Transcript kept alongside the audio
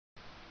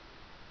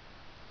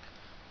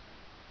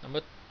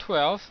Number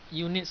 12,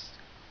 units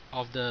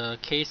of the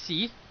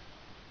Kc.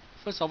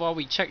 First of all,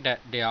 we check that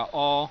they are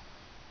all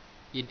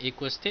in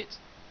aqueous states.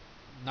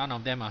 None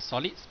of them are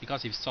solids,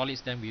 because if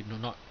solids, then we do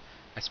not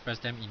express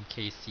them in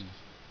Kc.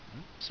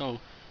 So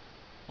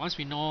once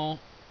we know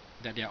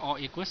that they are all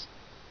aqueous,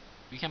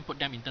 we can put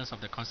them in terms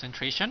of the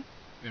concentration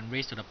when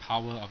raised to the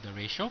power of the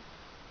ratio.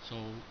 So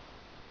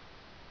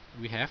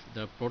we have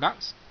the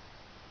products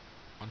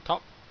on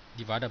top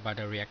divided by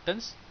the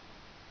reactants,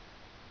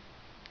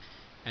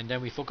 and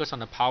then we focus on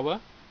the power.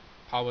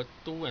 Power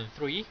 2 and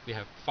 3 we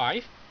have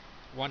 5,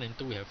 1 and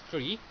 2 we have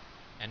 3,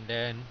 and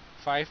then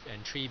 5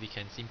 and 3 we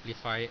can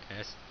simplify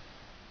as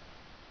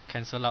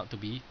cancel out to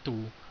be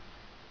 2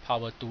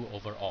 power 2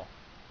 overall.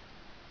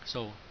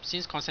 So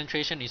since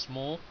concentration is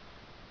mole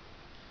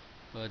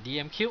per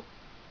dm cube,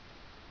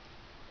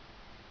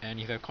 and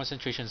if you have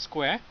concentration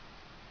square,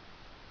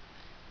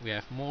 we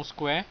have mole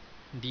square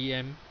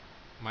dm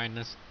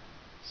minus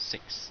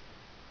 6.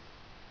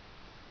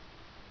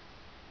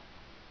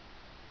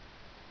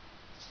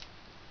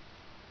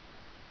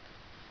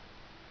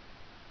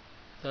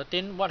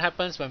 What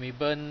happens when we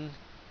burn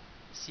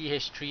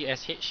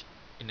CH3SH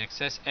in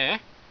excess air?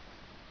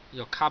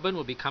 Your carbon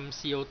will become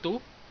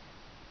CO2,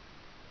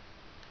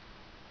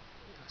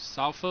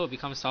 sulfur will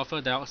become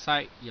sulfur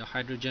dioxide, your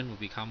hydrogen will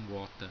become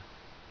water.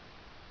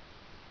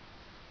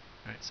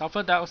 Right.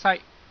 Sulfur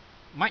dioxide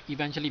might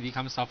eventually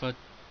become sulfur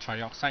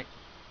trioxide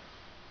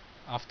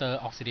after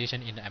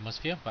oxidation in the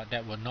atmosphere, but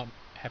that will not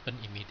happen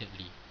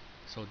immediately.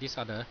 So these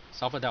are the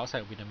sulfur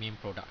dioxide will be the main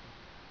product.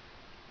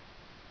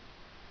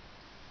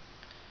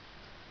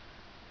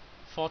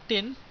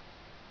 14.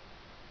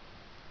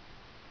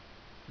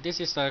 This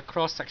is a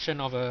cross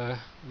section of a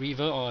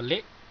river or a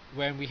lake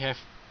where we have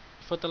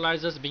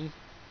fertilizers being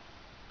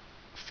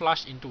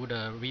flushed into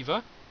the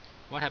river.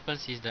 What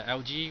happens is the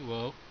algae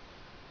will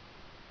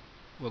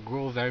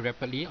grow very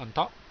rapidly on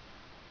top.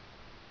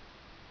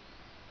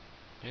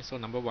 Okay, so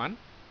number 1.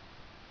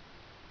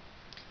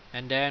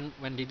 And then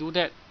when they do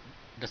that,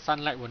 the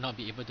sunlight will not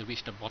be able to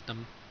reach the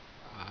bottom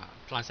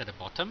plants at the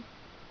bottom.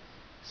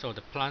 So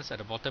the plants at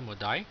the bottom will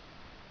die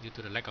due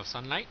to the lack of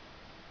sunlight.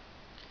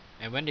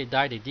 And when they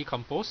die, they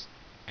decompose,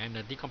 and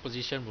the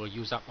decomposition will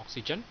use up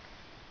oxygen,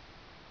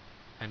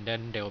 and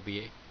then there will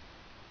be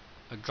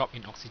a drop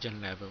in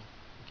oxygen level.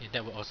 Okay,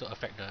 that will also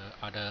affect the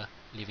other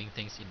living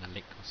things in the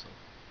lake also.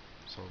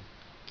 So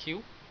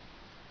Q,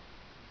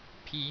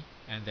 P,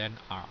 and then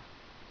R.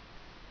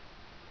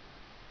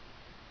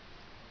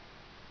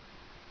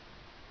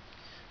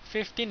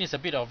 15 is a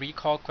bit of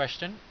recall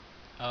question.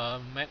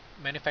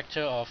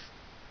 Manufacture of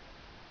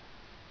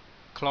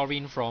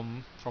chlorine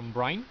from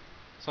brine.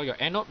 So your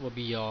anode will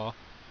be your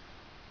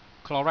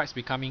chlorides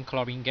becoming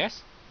chlorine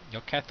gas,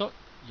 your cathode,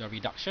 your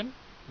reduction,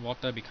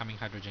 water becoming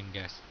hydrogen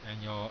gas,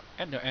 and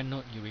at the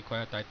anode you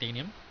require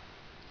titanium.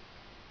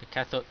 The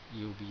cathode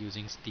you'll be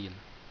using steel.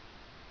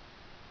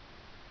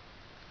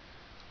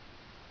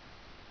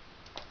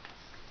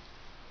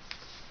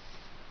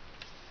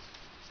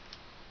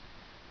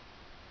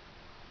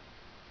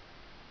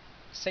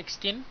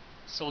 (16)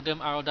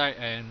 Sodium iodide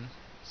and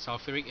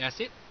sulfuric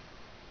acid.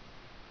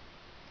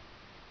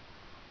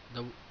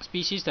 The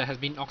species that has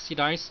been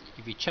oxidized,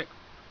 if we check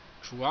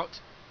throughout,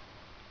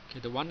 okay,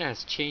 the one that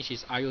has changed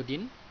is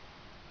iodine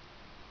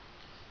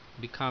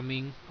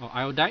becoming, or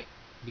iodide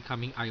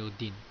becoming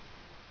iodine.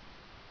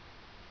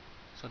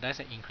 So that's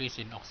an increase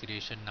in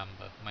oxidation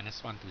number,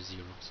 -1 to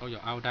 0. So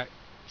your iodide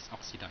is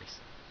oxidized.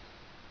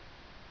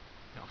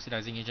 The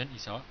oxidizing agent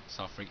is your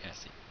sulfuric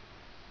acid.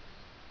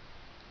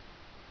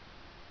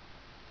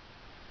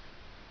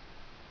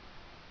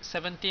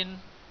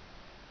 17.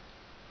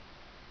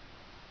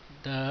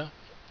 The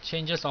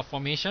changes of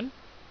formation,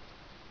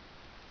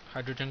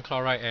 hydrogen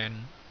chloride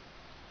and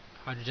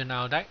hydrogen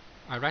iodide.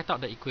 I write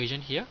out the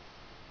equation here,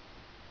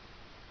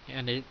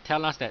 and they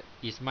tell us that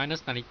is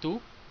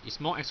 -92 is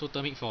more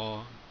exothermic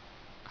for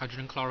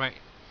hydrogen chloride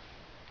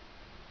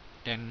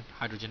than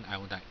hydrogen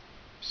iodide.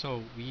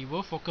 So we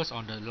will focus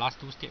on the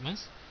last two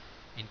statements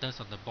in terms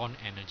of the bond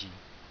energy.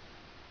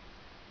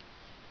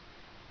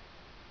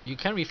 You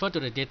can refer to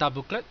the data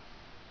booklet.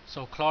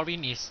 So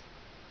chlorine is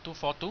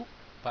 242,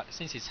 but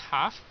since it's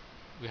half,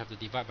 we have to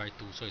divide by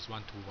 2, so it's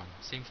 121.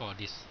 Same for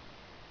this.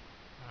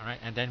 Alright,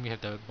 and then we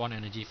have the bond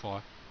energy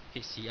for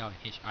HCl and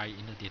HI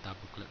in the data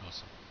booklet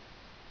also.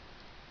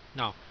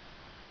 Now,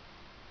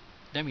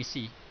 then we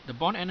see the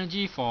bond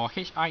energy for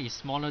HI is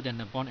smaller than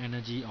the bond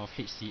energy of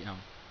HCl.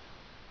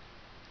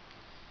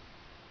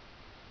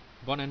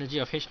 Bond energy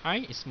of HI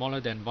is smaller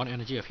than bond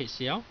energy of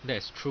HCl. That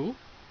is true.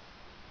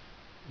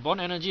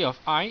 Bond energy of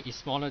I is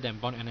smaller than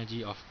bond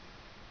energy of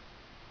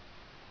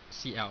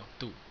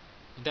Cl2.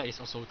 That is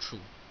also true.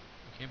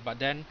 Okay, but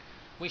then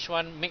which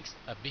one makes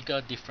a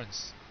bigger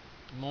difference?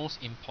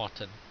 Most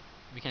important.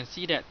 We can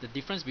see that the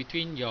difference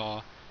between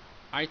your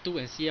I2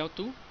 and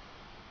Cl2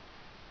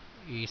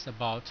 is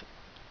about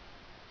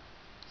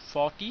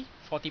 40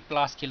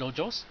 plus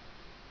kilojoules,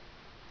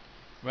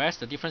 whereas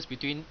the difference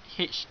between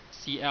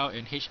HCl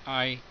and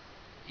HI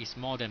is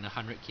more than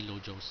 100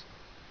 kilojoules.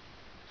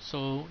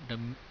 So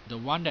the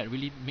one that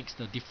really makes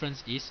the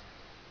difference is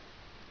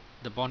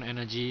the bond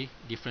energy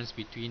difference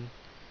between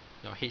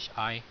your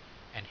Hi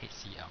and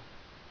HCl.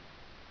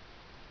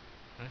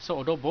 So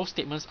although both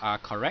statements are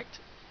correct,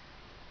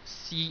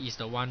 C is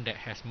the one that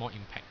has more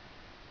impact.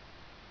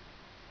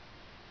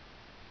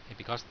 Okay,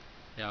 because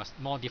there is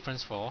more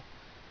difference for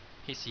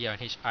HCl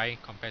and Hi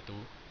compared to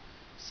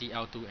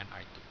Cl2 and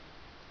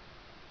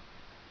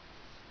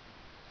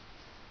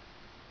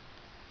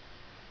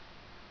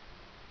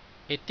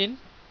I2.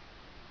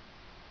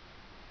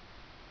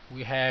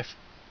 We have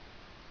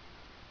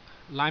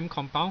lime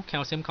compound,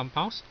 calcium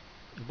compounds.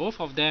 Both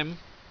of them,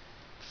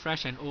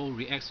 fresh and O,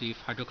 reacts with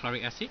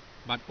hydrochloric acid,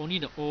 but only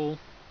the O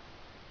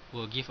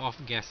will give off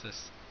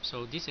gases.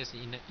 So this is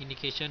an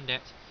indication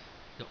that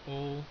the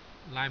O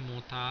lime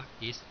mortar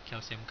is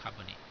calcium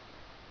carbonate.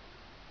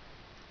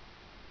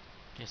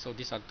 Okay, so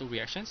these are two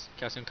reactions: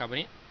 calcium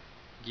carbonate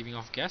giving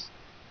off gas.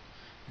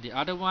 The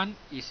other one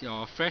is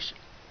your fresh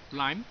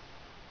lime,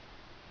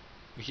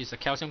 which is a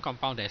calcium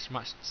compound that is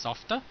much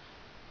softer.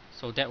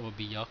 So that will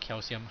be your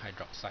calcium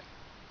hydroxide.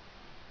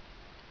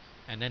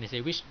 And then they say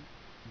which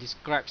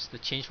describes the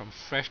change from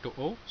fresh to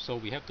O. So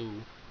we have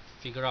to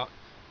figure out,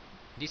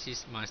 this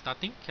is my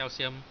starting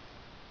calcium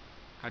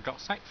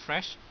hydroxide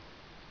fresh,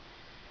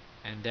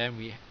 and then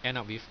we end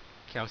up with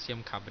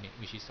calcium carbonate,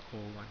 which is the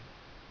O1.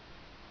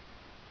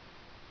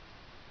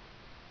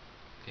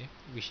 Okay,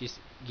 which is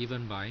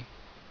given by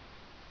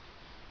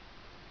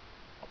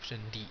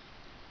option D.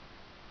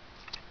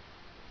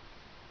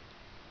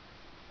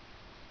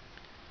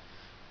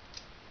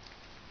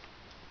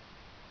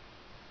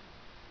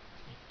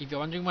 If you're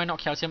wondering why not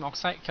calcium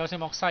oxide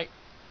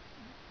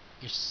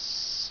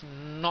is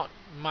not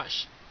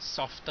much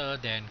softer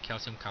than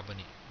calcium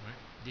carbonate, right?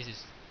 This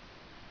is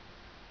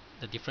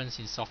the difference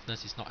in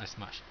softness is not as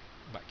much,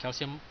 but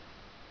calcium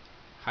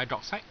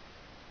hydroxide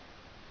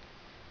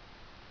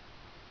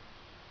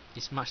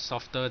is much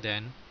softer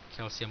than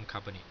calcium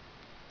carbonate.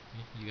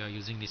 Okay? You are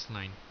using this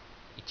line,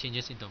 it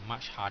changes into a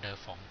much harder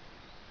form.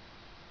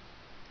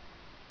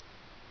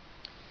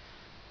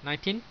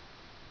 19.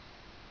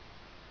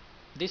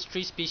 These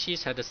three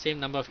species have the same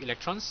number of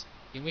electrons.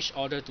 In which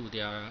order do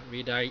their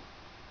radii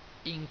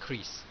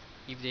increase?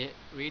 If the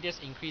radius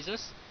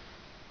increases,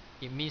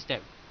 it means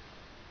that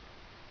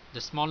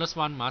the smallest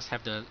one must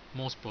have the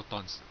most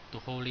protons to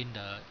hold in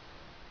the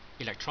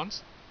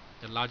electrons.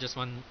 The largest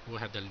one will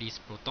have the least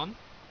proton.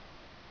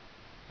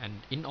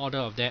 And in order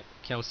of that,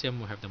 calcium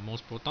will have the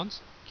most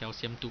protons.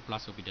 Calcium 2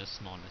 plus will be the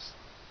smallest.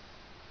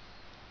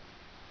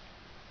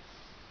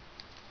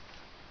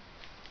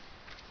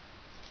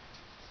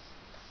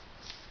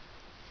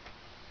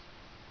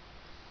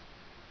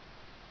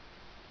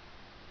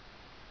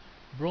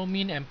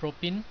 Bromine and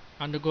propene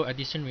undergo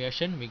addition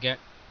reaction. We get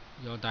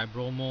your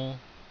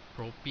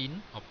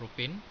dibromopropene or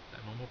propane,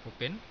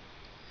 dibromopropane.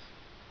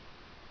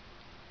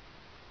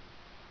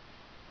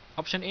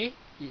 Option A,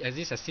 it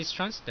exists as cis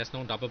trans. There's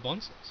no double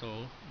bonds,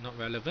 so not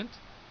relevant.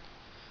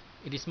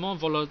 It is more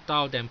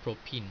volatile than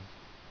propene.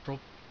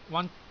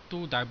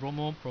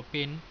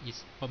 1,2-dibromopropane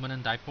is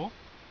permanent dipole,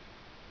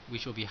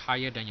 which will be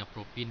higher than your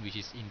propene, which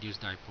is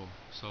induced dipole.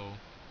 So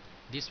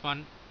this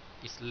one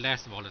is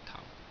less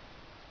volatile.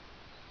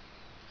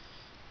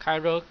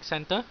 Chiral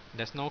center,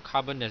 there's no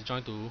carbon that's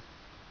joined to.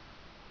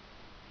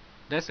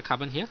 There's a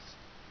carbon here.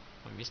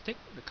 My mistake.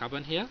 The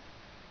carbon here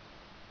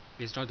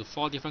is joined to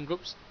 4 different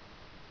groups.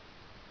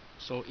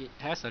 So it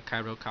has a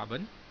chiral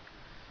carbon.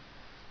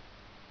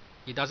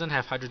 It doesn't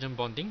have hydrogen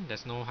bonding.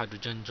 There's no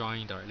hydrogen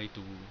joined directly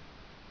to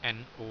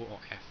N, O, or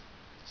F.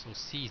 So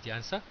C is the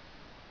answer.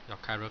 Your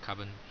chiral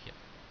carbon here.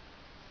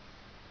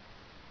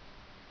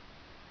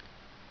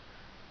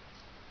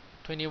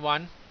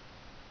 21.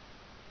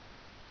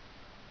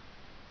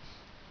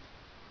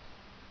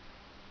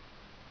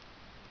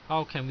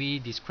 How can we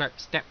describe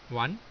step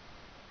 1?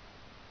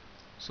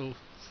 So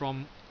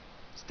from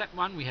step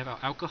 1, we have our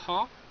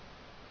alcohol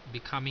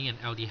becoming an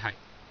aldehyde.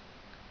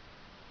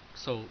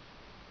 So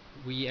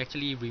we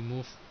actually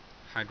remove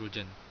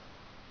hydrogen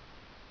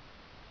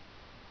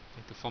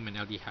to form an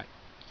aldehyde.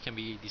 It can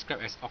be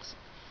described as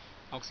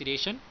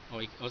oxidation,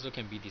 or it also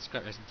can be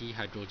described as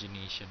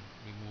dehydrogenation,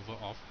 removal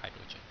of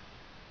hydrogen.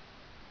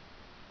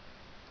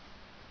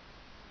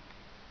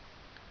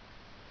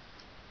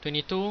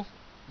 22.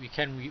 We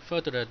can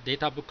refer to the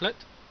data booklet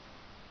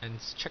and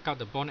check out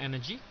the bond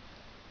energy.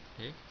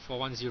 Okay,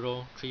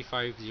 410,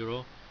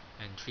 350,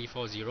 and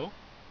 340.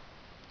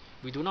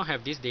 We do not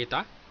have this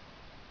data,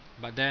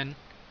 but then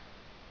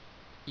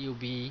it will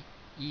be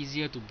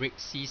easier to break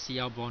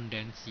CCl bond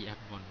than CF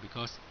bond,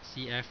 because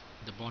CF,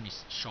 the bond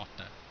is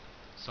shorter.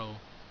 So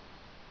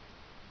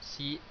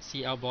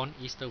CCl bond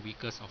is the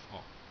weakest of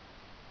all.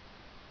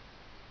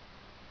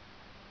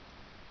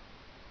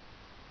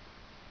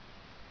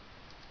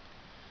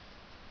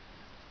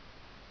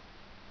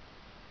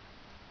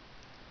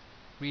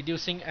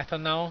 Reducing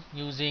ethanol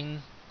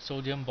using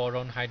sodium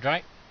boron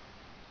hydride.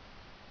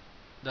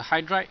 The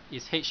hydride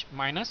is H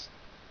minus.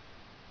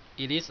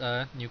 It is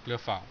a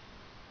nucleophile,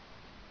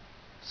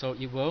 so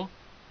it will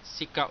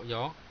seek out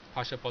your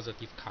partial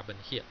positive carbon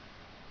here.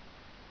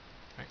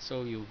 Right,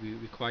 so you will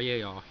require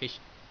your H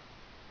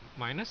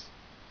minus,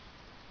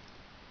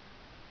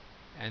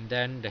 and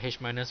then the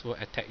H minus will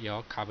attack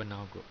your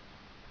carbonyl group.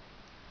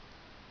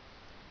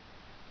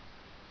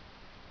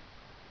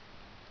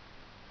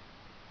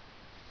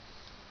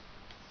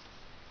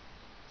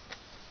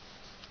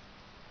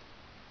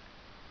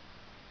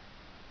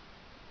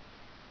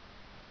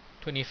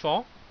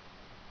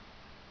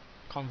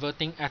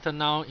 Converting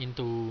ethanol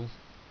into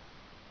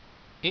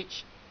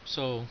H.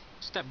 So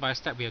step by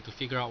step we have to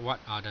figure out what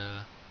are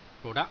the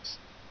products.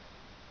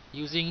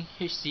 Using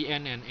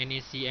HCN and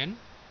NaCN,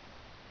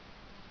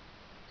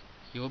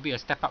 it will be a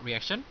step-up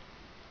reaction.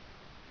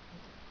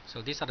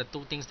 So these are the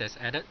two things that's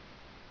added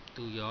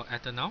to your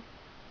ethanol.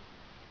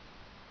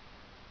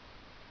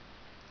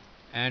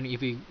 And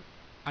if we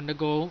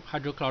undergo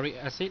hydrochloric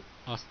acid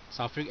or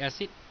sulfuric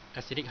acid,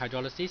 acidic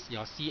hydrolysis,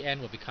 your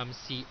CN will become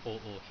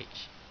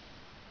COOH.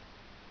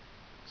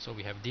 So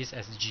we have this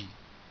as G.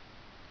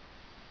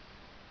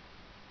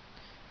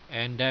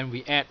 And then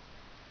we add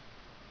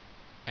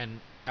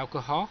an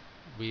alcohol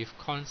with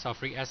corn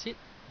sulfuric acid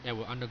that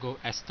will undergo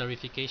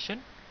esterification.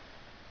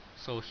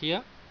 So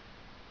here,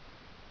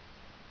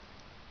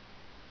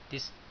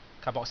 this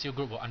carboxyl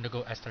group will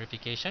undergo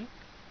esterification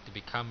to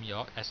become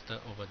your ester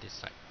over this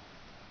side.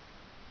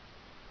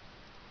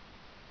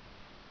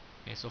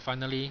 Okay, so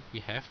finally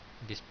we have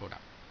this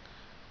product,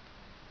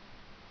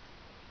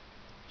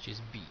 which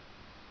is B.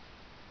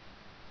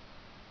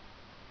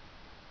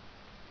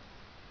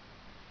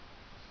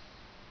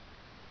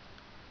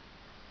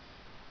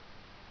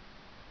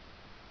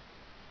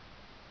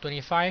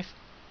 (25)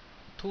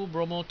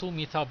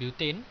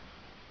 2-bromo-2-methylbutane.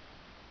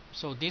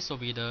 So this will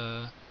be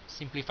the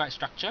simplified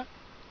structure,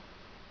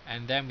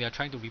 and then we are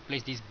trying to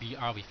replace this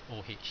Br with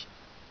OH.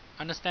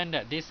 Understand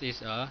that this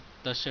is a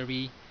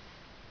tertiary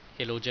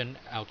halogen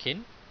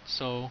alkane,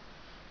 so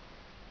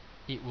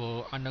it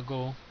will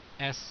undergo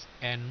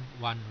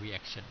SN1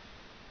 reaction,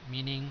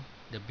 meaning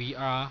the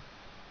Br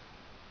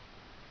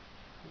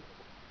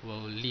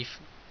will leave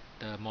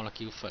the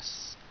molecule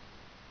first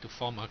to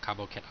form a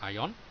carbocation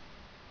ion.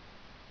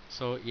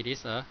 So it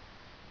is a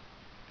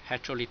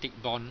heterolytic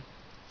bond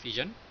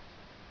fission.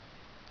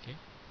 Okay.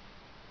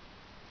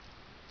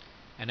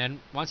 And then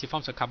once it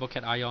forms a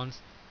carbocation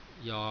ions,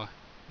 your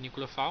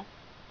nucleophile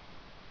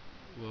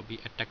will be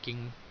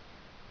attacking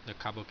the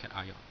carbocation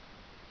ion.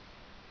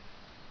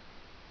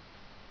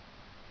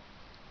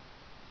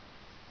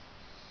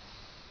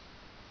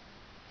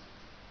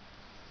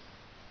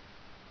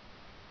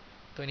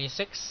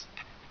 (26)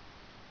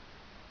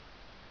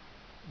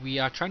 We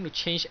are trying to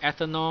change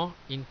ethanol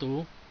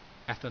into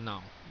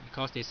ethanol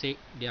because they say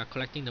they are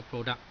collecting the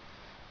product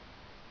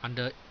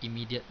under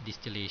immediate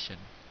distillation.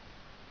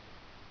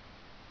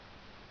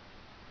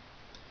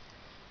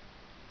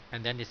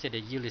 And then they say the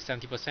yield is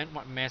 70%.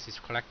 What mass is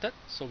collected?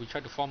 So we try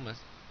to form a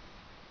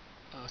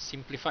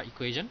simplified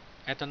equation: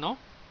 ethanol,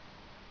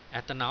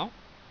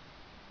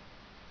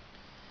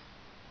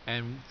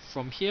 and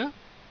from here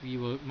we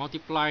will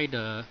multiply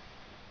the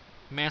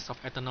mass of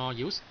ethanol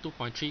used,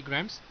 2.3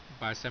 grams,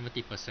 by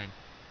 70%.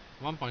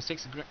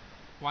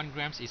 1.61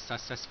 grams is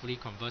successfully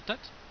converted.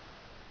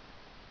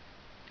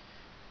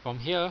 From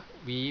here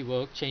we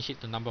will change it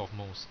to number of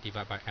moles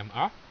divided by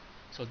mR.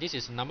 So this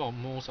is the number of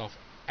moles of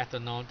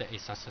ethanol that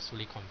is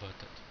successfully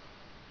converted.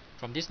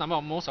 From this number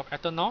of moles of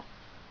ethanol,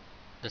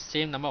 the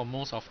same number of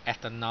moles of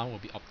ethanol will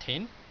be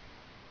obtained,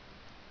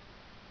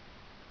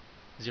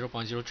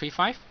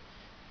 0.035,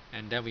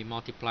 and then we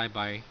multiply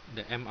by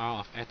the mR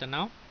of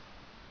ethanol.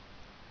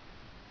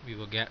 We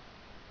will get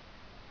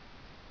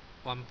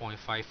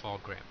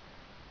 1.54 gram.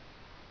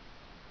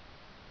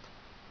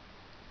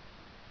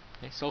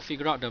 Okay, so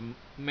figure out the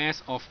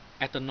mass of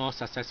ethanol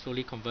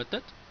successfully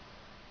converted.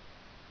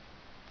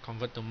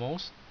 Convert to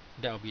moles.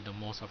 That will be the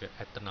moles of your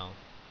ethanol.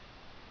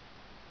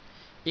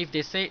 If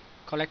they say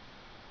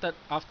collected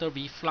after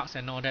reflux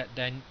and all that,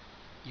 then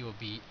it will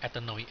be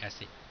ethanoic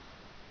acid.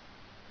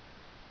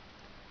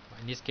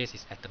 But in this case,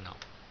 it's ethanol.